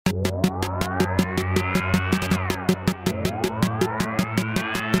Any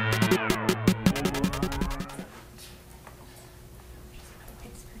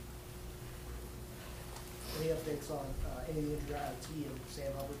updates on any of the T and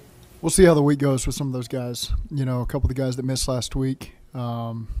Sam Hubbard? We'll see how the week goes with some of those guys. You know, a couple of the guys that missed last week.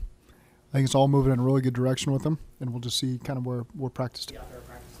 I think it's all moving in a really good direction with them, and we'll just see kind of where practice. Out there at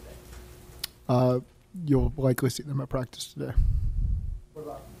practice today. You'll likely see them at practice today. What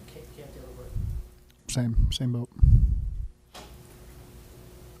about Cam Taylor? Same boat.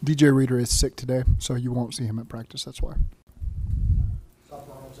 DJ Reader is sick today, so you won't see him at practice. That's why.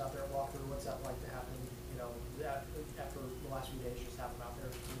 Out there at walkthrough. What's that like to happen? You know, after the last few days, just have him out there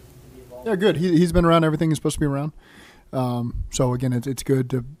to be involved. Yeah, good. He's been around everything he's supposed to be around. So again, it's good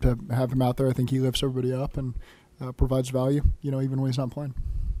to have him out there. I think he lifts everybody up and provides value. You know, even when he's not playing.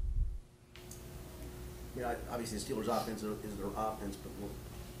 Yeah, obviously the Steelers' offense is their offense, but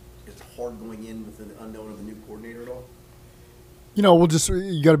it's hard going in with the unknown of the new coordinator at all. You know,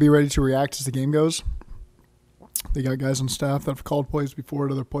 you got to be ready to react as the game goes. They got guys on staff that have called plays before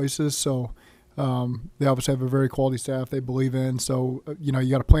at other places, so they obviously have a very quality staff they believe in. So, you know, you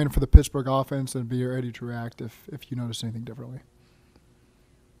got to plan for the Pittsburgh offense and be ready to react if you notice anything differently.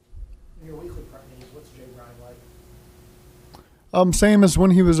 In your weekly prep meetings, what's Jay Brown like? Same as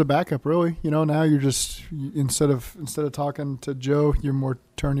when he was a backup, really. You know, now you're just instead of talking to Joe, you're more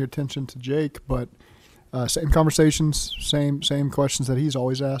turning your attention to Jake. But same conversations, same questions that he's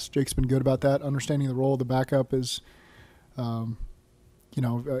always asked. Jake's been good about that. Understanding the role of the backup is, you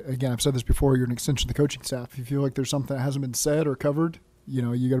know, again, I've said this before. You're an extension of the coaching staff. If you feel like there's something that hasn't been said or covered, you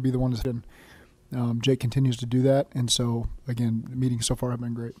know, you got to be the one to say. Jake continues to do that, and so again, the meetings so far have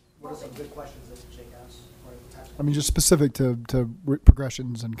been great. What are some good questions that Jake asks? I mean, just specific to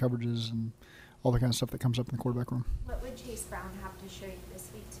progressions and coverages and all the kind of stuff that comes up in the quarterback room. What would Chase Brown have to show you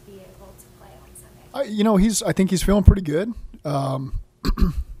this week to be able to play on Sunday? You know, I think he's feeling pretty good.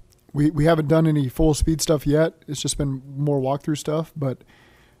 We haven't done any full speed stuff yet. It's just been more walkthrough stuff, but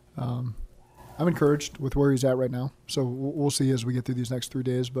I'm encouraged with where he's at right now. So we'll see as we get through these next 3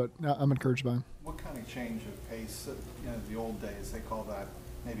 days, but I'm encouraged by him. What kind of change of pace? You know, the old days, they call that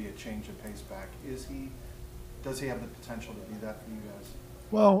maybe a change of pace back. Does he have the potential to be that for you guys?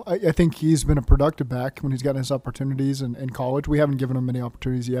 Well, I think he's been a productive back when he's gotten his opportunities in college. We haven't given him many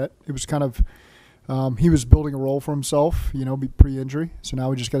opportunities yet. It was kind of he was building a role for himself, you know, pre-injury. So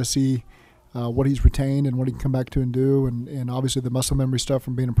now we just got to see what he's retained and what he can come back to and do. And obviously the muscle memory stuff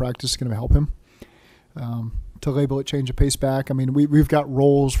from being in practice is going to help him. To label it change of pace back, I mean, we've got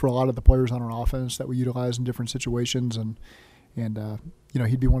roles for a lot of the players on our offense that we utilize in different situations. And you know,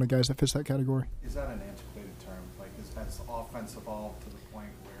 he'd be one of the guys that fits that category. Is that an antiquated term? Like, has the offense evolved to the point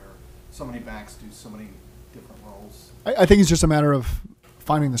where so many backs do so many different roles? I think it's just a matter of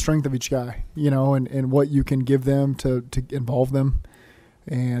finding the strength of each guy, you know, and what you can give them to involve them.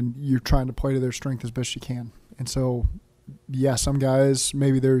 And you're trying to play to their strength as best you can. And so, yeah, some guys,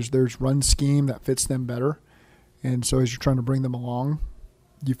 maybe there's run scheme that fits them better. And so as you're trying to bring them along,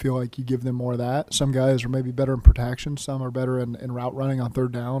 you feel like you give them more of that. Some guys are maybe better in protection. Some are better in route running on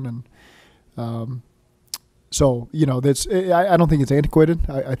third down. And so, you know, I don't think it's antiquated.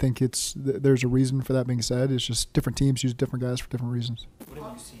 I think there's a reason for that being said. It's just different teams use different guys for different reasons. What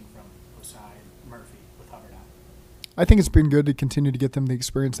have you seen from Osai and Murphy with Hubbard out? I think it's been good to continue to get them the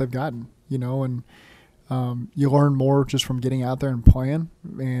experience they've gotten, you know, and you learn more just from getting out there and playing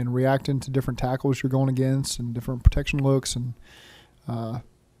and reacting to different tackles you're going against and different protection looks and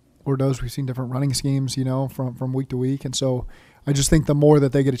Lord knows we've seen different running schemes, you know, from week to week. And so I just think the more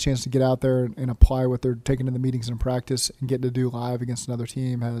that they get a chance to get out there and apply what they're taking in the meetings and practice and getting to do live against another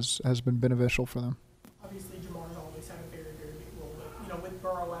team has been beneficial for them. Obviously, Jamar's always had a very, very big role. But, you know, with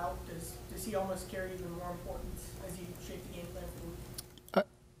Burrow out, does he almost carry even more importance as you shape the game plan for the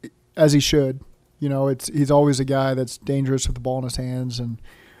week? As he should. You know, he's always a guy that's dangerous with the ball in his hands and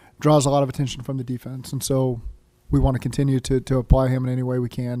draws a lot of attention from the defense. And so we want to continue to apply him in any way we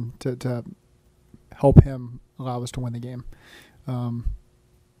can to help him allow us to win the game.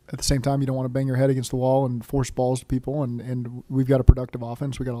 At the same time, you don't want to bang your head against the wall and force balls to people. And we've got a productive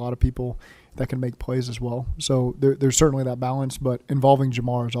offense. We've got a lot of people that can make plays as well. So there's certainly that balance, but involving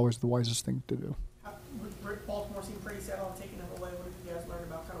Jamar is always the wisest thing to do. Baltimore seemed pretty set on taking him away. What have you guys learned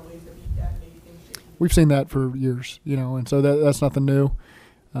about kind of ways to beat that and maybe things shaking? We've seen that for years, you know, and so that's nothing new.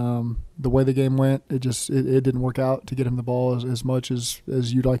 The way the game went, it didn't work out to get him the ball as much as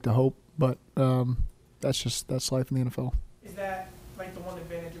you'd like to hope, but that's life in the NFL. Is that like the one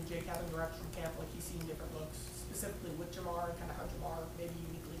advantage of Jake having reps from camp, like he's seen different looks, specifically with Jamar and kind of how Jamar maybe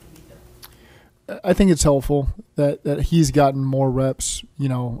uniquely can beat them? I think it's helpful that he's gotten more reps. You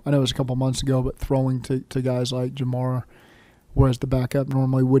know, I know it was a couple months ago, but throwing to guys like Jamar, whereas the backup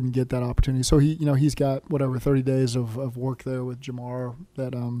normally wouldn't get that opportunity. So he's got 30 days of work there with Jamar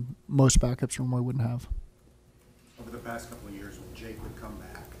that most backups normally wouldn't have. Over the past couple of years, when Jake would come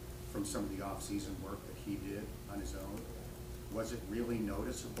back from some of the off-season work that he did on his own, was it really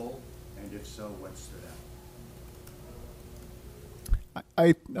noticeable? And if so, what stood out?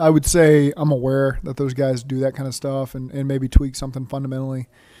 I would say I'm aware that those guys do that kind of stuff and maybe tweak something fundamentally.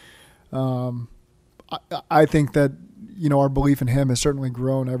 I think that, our belief in him has certainly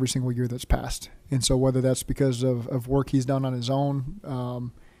grown every single year that's passed. And so whether that's because of work he's done on his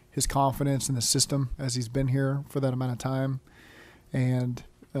own, his confidence in the system as he's been here for that amount of time, and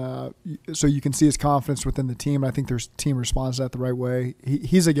so you can see his confidence within the team. I think their team responds to that the right way.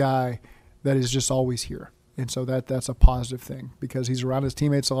 He's a guy that is just always here. And so that's a positive thing because he's around his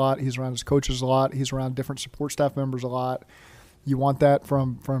teammates a lot. He's around his coaches a lot. He's around different support staff members a lot. You want that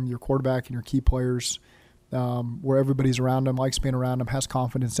from your quarterback and your key players, where everybody's around him, likes being around him, has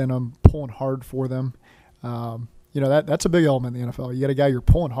confidence in them, pulling hard for them. That's a big element in the NFL. You got a guy you're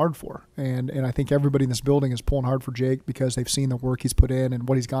pulling hard for. And I think everybody in this building is pulling hard for Jake because they've seen the work he's put in and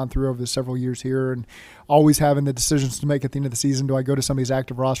what he's gone through over the several years here and always having the decisions to make at the end of the season. Do I go to somebody's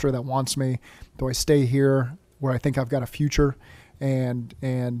active roster that wants me? Do I stay here where I think I've got a future? And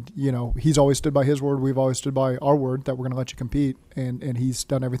he's always stood by his word. We've always stood by our word that we're going to let you compete. And he's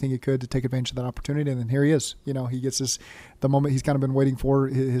done everything he could to take advantage of that opportunity. And then here he is. He gets the moment he's kind of been waiting for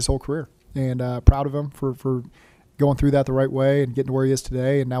his whole career. And proud of him for going through that the right way and getting to where he is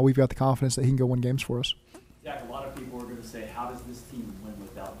today. And now we've got the confidence that he can go win games for us. Jack, a lot of people are going to say, how does this team win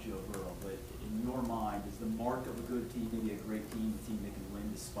without Joe Burrow? But in your mind, is the mark of a good team maybe a great team, a team that can win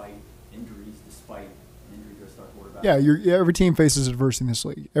despite injuries, despite an injury to a star quarterback? Yeah, every team faces adversity in this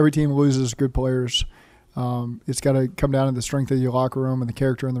league. Every team loses good players. It's got to come down to the strength of your locker room and the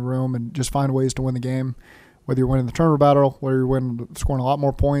character in the room and just find ways to win the game. Whether you're winning the turnover battle, whether you're scoring a lot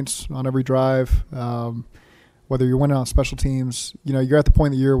more points on every drive, whether you're winning on special teams, you're at the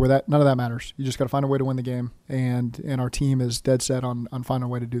point of the year where none of that matters. You just got to find a way to win the game, and our team is dead set on finding a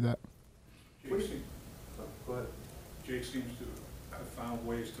way to do that. Jake seems to have found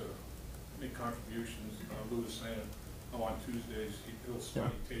ways to make contributions. Lou was saying, on Tuesdays he'll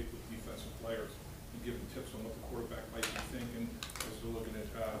study tape with defensive players and give them tips on what the quarterback might be thinking as they're looking at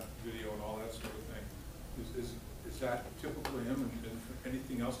video and all that sort of thing. Is that typical of him, and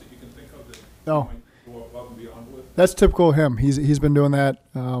anything else that you can think of that No. might go above and beyond with? That's typical of him. He's been doing that.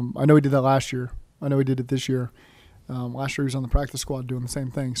 I know he did that last year. I know he did it this year. Last year he was on the practice squad doing the same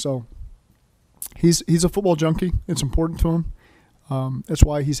thing. So he's a football junkie. It's important to him. That's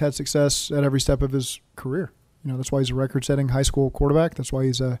why he's had success at every step of his career. That's why he's a record-setting high school quarterback. That's why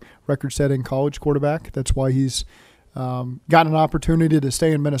he's a record-setting college quarterback. That's why he's gotten an opportunity to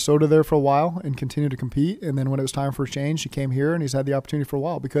stay in Minnesota there for a while and continue to compete. And then when it was time for a change, he came here and he's had the opportunity for a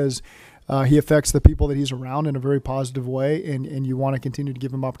while because he affects the people that he's around in a very positive way. And you want to continue to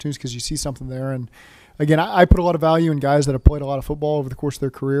give him opportunities because you see something there. And again, I put a lot of value in guys that have played a lot of football over the course of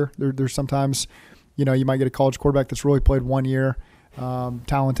their career. There's sometimes, you might get a college quarterback that's really played 1 year,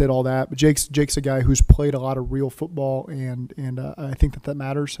 talented, all that. But Jake's a guy who's played a lot of real football, and I think that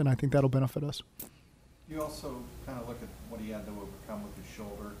matters, and I think that'll benefit us. You also kind of look at what he had to overcome with his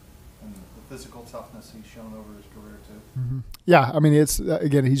shoulder and the physical toughness he's shown over his career too. Mm-hmm. Yeah, I mean,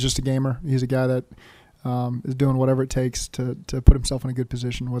 again, he's just a gamer. He's a guy that is doing whatever it takes to put himself in a good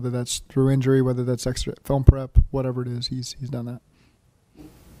position, whether that's through injury, whether that's extra film prep, whatever it is. He's done that. So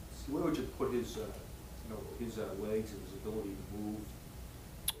where would you put his his legs and his ability to move?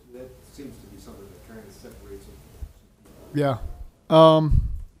 That seems to be something that kind of separates him. Yeah.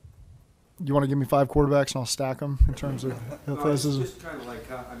 You want to give me 5 quarterbacks and I'll stack them in terms of athleticism? Just kind of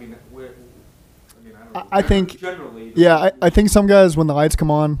like, I don't know. I think, generally. Yeah, I think some guys, when the lights come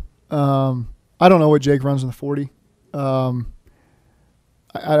on, I don't know what Jake runs in the 40. I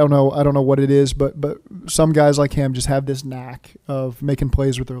don't know what it is, but some guys like him just have this knack of making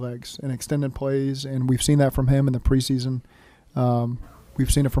plays with their legs and extended plays, and we've seen that from him in the preseason.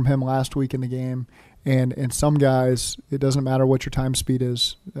 We've seen it from him last week in the game. And some guys, it doesn't matter what your time speed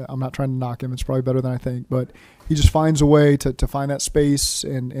is. I'm not trying to knock him. It's probably better than I think. But he just finds a way to find that space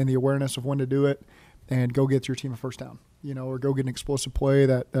and the awareness of when to do it and go get your team a first down, or go get an explosive play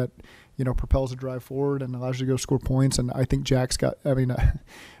that propels a drive forward and allows you to go score points. And I think Jake's got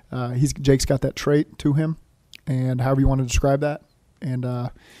that trait to him, and however you want to describe that. And,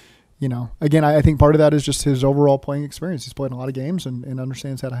 again, I think part of that is just his overall playing experience. He's played in a lot of games and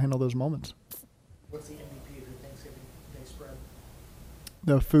understands how to handle those moments. What's the MVP of your Thanksgiving Day spread?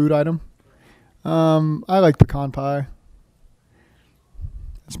 The food item? I like pecan pie.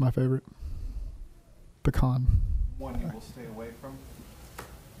 That's my favorite. Pecan. One you will stay away from?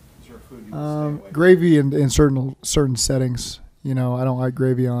 Is there a food you will stay away from? Gravy in certain settings. You know, I don't like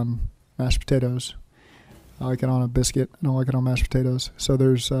gravy on mashed potatoes. I like it on a biscuit. I don't like it on mashed potatoes. So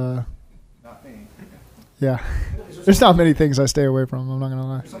there's Not me. yeah. There's not many things I stay away from. I'm not gonna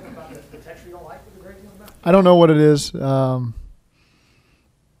lie. There's something about the texture you don't like with the gravy on that? I don't know what it is. I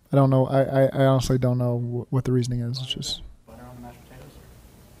don't know. I honestly don't know what the reasoning is. It's just Butter on the mashed potatoes?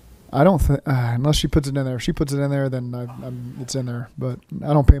 I don't think unless she puts it in there. If she puts it in there, then it's in there. But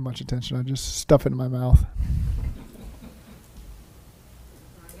I don't pay much attention. I just stuff it in my mouth.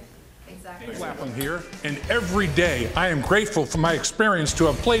 Exactly. Lapham here, and every day I am grateful for my experience to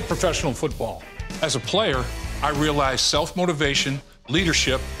have played professional football. As a player, I realized self-motivation,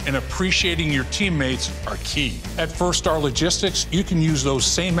 leadership, and appreciating your teammates are key. At First Star Logistics, you can use those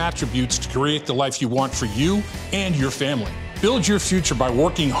same attributes to create the life you want for you and your family. Build your future by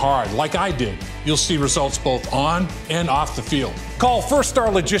working hard like I did. You'll see results both on and off the field. Call First Star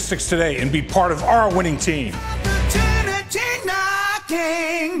Logistics today and be part of our winning team. Opportunity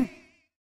knocking.